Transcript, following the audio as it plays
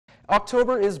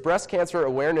October is Breast Cancer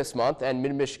Awareness Month, and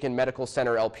Mid-Michigan Medical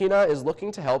Center Alpena is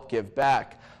looking to help give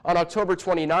back. On October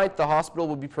 29th, the hospital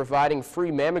will be providing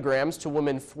free mammograms to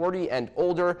women 40 and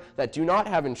older that do not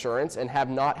have insurance and have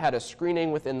not had a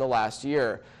screening within the last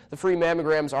year. The free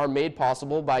mammograms are made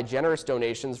possible by generous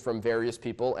donations from various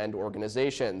people and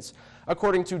organizations.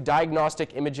 According to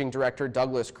Diagnostic Imaging Director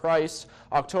Douglas Kreis,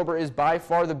 October is by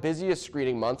far the busiest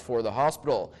screening month for the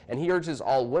hospital, and he urges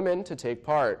all women to take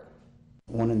part.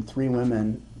 1 in 3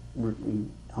 women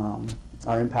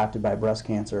are impacted by breast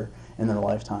cancer in their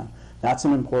lifetime. That's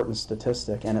an important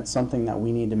statistic, and it's something that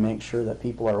we need to make sure that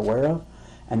people are aware of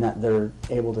and that they're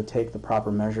able to take the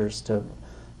proper measures to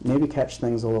maybe catch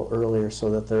things a little earlier so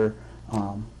that their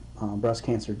breast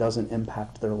cancer doesn't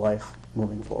impact their life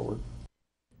moving forward.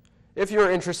 If you're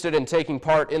interested in taking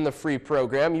part in the free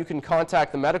program, you can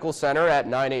contact the Medical Center at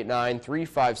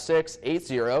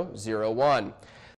 989-356-8001.